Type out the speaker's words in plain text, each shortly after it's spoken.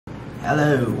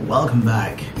Hello, welcome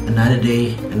back. Another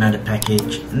day, another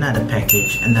package, another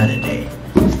day.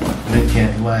 Look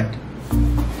at what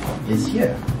is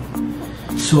here.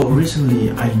 So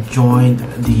recently I joined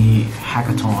the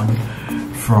hackathon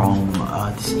from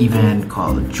this event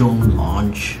called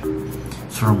JAMstack.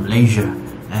 It's from Malaysia,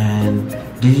 and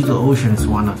DigitalOcean is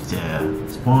one of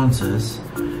the sponsors,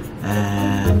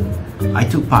 and I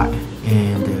took part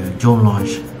in the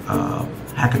JAMstack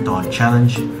hackathon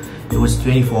challenge. It was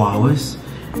 24 hours,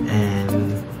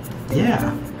 and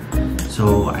yeah,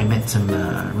 so I met some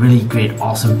really great,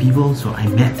 awesome people. So I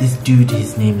met this dude,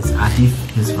 his name is Atif,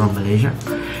 he's from Malaysia,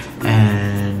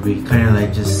 and we kind of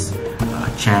like just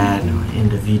chat in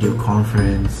the video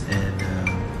conference, and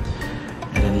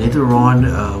then later on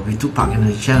we took part in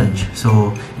the challenge.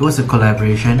 So it was a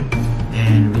collaboration,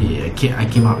 and I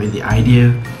came up with the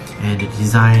idea and the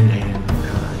design, and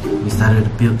we started to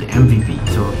build the MVP.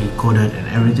 So he coded and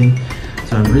everything.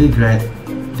 So I'm really glad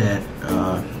that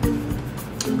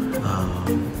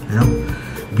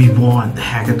we won the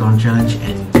hackathon challenge.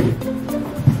 And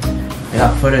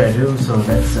without further ado, so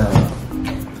let's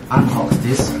unbox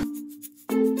this.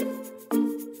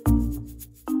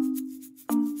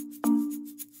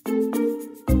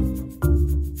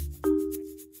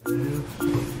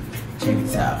 Check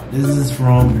this out. This is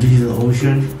from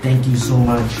DigitalOcean. Thank you so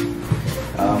much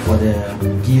for the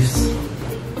gifts.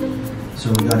 So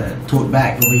we got a tote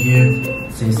bag over here.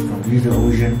 It says from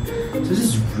DigitalOcean. So this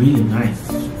is really nice,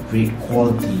 great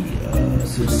quality.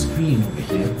 So the screen over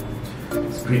here,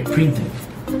 it's great printing.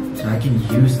 So I can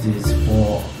use this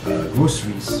for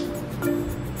groceries.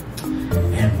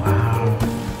 And wow,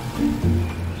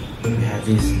 we have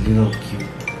this little cute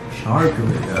shark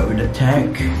with a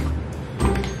tag.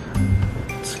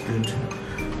 It's good.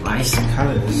 Nice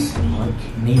colors like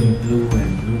navy blue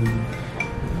and blue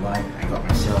and white. I got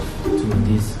myself two of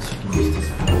these, so you can use this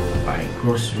for buying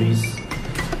groceries.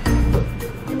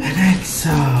 And next,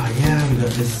 yeah, we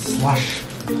got this slush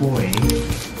toy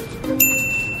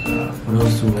for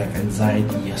those who have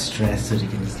anxiety or stress, so they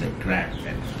can just like grab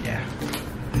it. Yeah.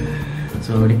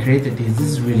 So they created this. This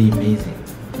is really amazing.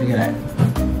 Look at that.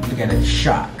 Look at that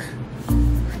shark.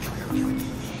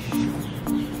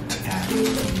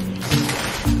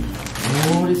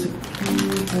 Oh, it's a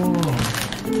cool one.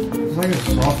 It's like a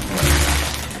soft one.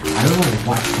 I don't know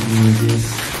what to do with this,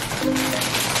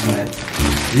 but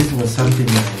this was something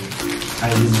that I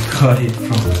just got it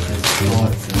from the store,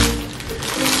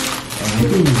 and I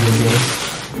think it's okay.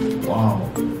 Wow.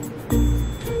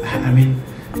 I mean,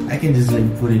 I can just like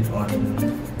put it on,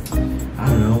 I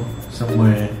don't know,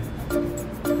 somewhere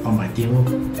on my table.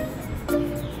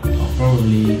 I'll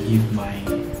probably give my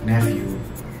nephew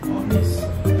on this.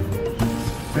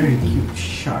 Very cute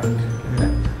shark. Look at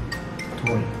that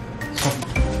toy. Soft.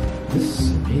 This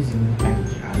is amazing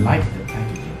packaging. I like the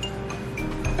packaging.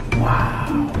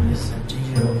 Wow, this is a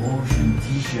DigitalOcean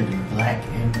t-shirt in black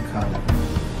and color.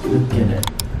 Look at it.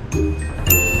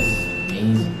 This is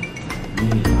amazing. I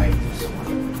really like this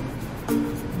one.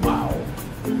 Wow.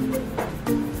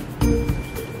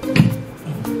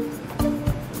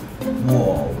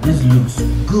 Whoa, this looks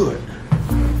good.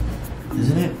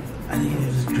 Isn't it? I think it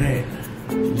is great.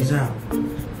 Check this out.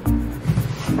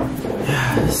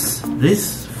 Yeah,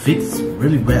 this fits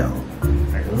really well. I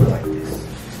really like this.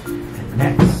 And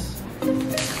next,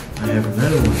 I have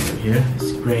another one over here.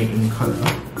 It's gray in color.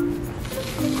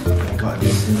 I got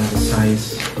this in another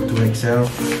size for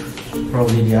 2XL.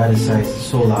 Probably the other size is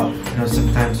sold out. You know,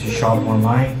 sometimes you shop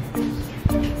online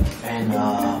and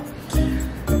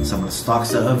some of the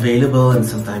stocks are available, and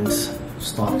sometimes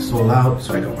stock sold out.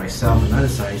 So I got myself another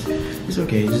size. It's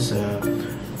okay, just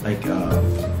like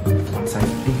one size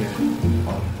bigger,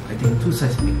 or I think two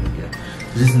sizes bigger. Yeah.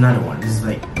 This is another one. This is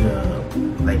like the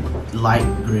light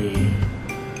gray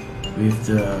with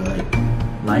the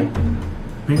light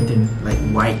printing, like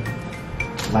white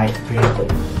light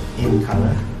printing in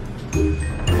color. And,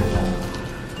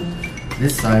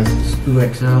 this size is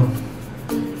 2XL.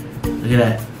 Look at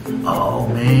that. Oh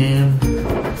man,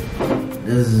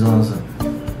 this is awesome.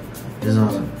 This is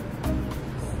awesome.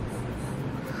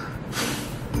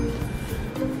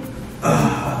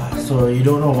 So you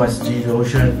don't know what's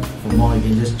DigitalOcean? For more, you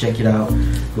can just check it out.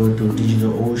 Go to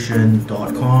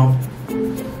DigitalOcean.com,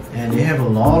 and they have a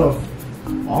lot of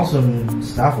awesome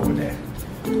stuff over there.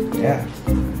 Yeah.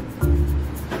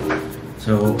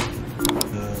 So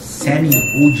semi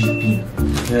OG pin.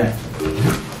 Look at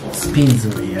that. Spins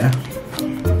over here.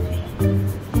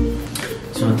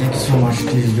 So thank you so much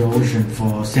DigitalOcean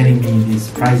for sending me these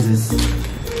prizes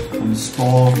from the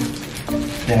store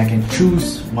that I can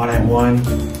choose what I want.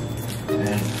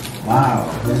 And Wow,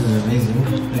 this is amazing.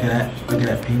 Look at that. Look at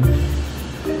that pin.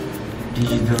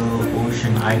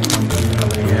 DigitalOcean icon pin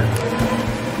over here.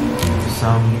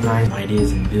 Some nice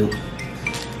ideas and build.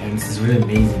 And this is really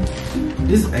amazing.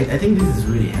 This I think this is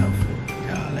really helpful.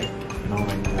 Like, you know,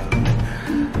 when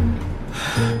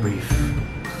brief.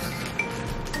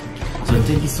 So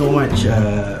thank you so much,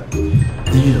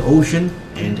 DigitalOcean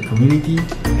and the community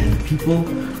and the people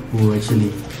who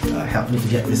actually helped me to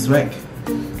get this swag.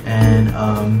 And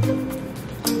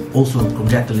also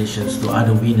congratulations to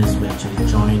other winners who actually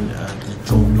joined the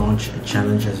Drone launch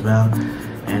challenge as well,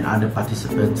 and other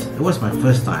participants. It was my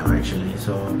first time actually,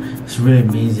 so it's really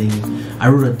amazing. I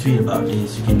wrote a tweet about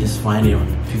this. You can just find it on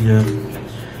Twitter.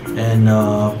 And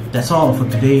that's all for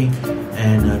today.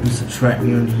 And do subscribe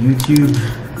me on the YouTube,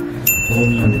 follow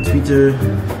me on the Twitter.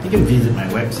 You can visit my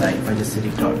website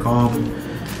fajrsidik.com,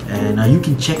 and you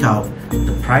can check out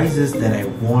the prizes that I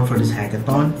won for this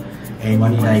hackathon and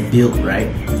what did I build, right?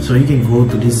 So you can go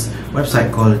to this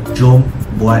website called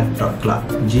JAMbuat.club,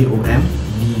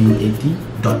 JOMBUAT.club.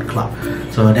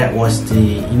 So that was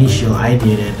the initial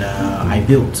idea that I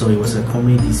built. So it was a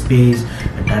community space,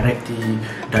 a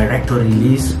directory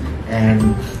list,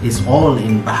 and it's all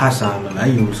in Bahasa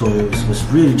Melayu. So it was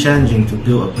really challenging to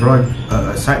build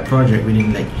a side project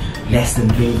within like less than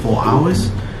 24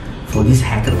 hours for this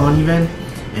hackathon event.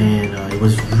 And it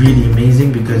was really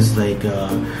amazing because like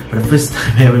for the first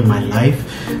time ever in my life,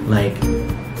 like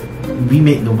we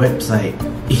made the website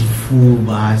in full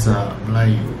Bahasa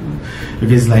Melayu,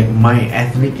 because like my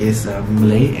ethnic is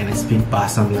Malay and I speak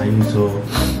Bahasa Melayu. So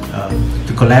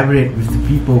to collaborate with the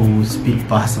people who speak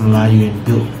Bahasa Melayu and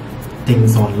build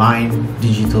things online,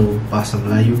 digital Bahasa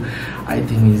Melayu, I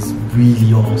think is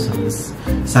really awesome. It's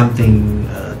something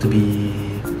to be,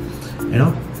 you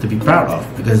know, to be proud of,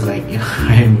 because like, you know,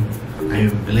 I am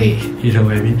Malay, you know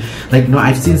what I mean? Like, no,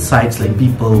 I've seen sites like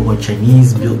people who are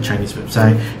Chinese build Chinese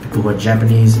website, people who are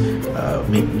Japanese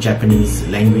make Japanese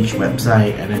language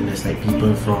website, and then there's like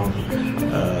people from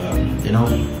you know,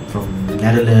 from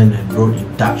Netherlands and wrote in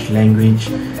Dutch language,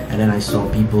 and then I saw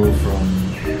people from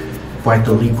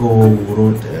Puerto Rico who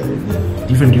wrote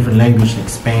different language like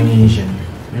Spanish, and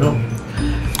you know.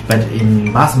 But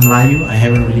in Bahasa Melayu, I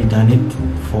haven't really done it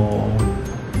for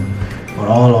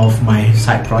all of my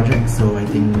side projects. So I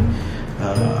think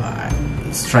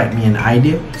it struck me an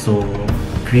idea, so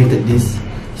created this.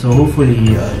 So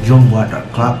hopefully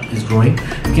JAMbuat.club is growing.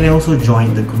 You can also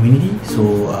join the community. So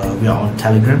we are on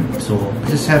Telegram, so we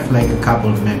just have like a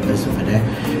couple of members over there,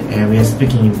 and we are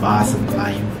speaking in Bahasa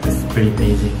Melayu. It's pretty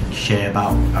amazing. Share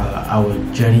about our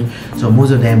journey. So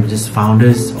most of them are just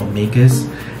founders or makers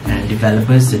and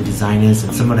developers and designers,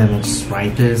 and some of them are just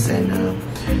writers, and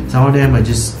some of them are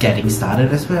just getting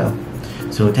started as well.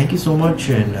 So thank you so much,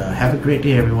 and have a great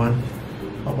day everyone.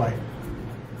 Bye bye.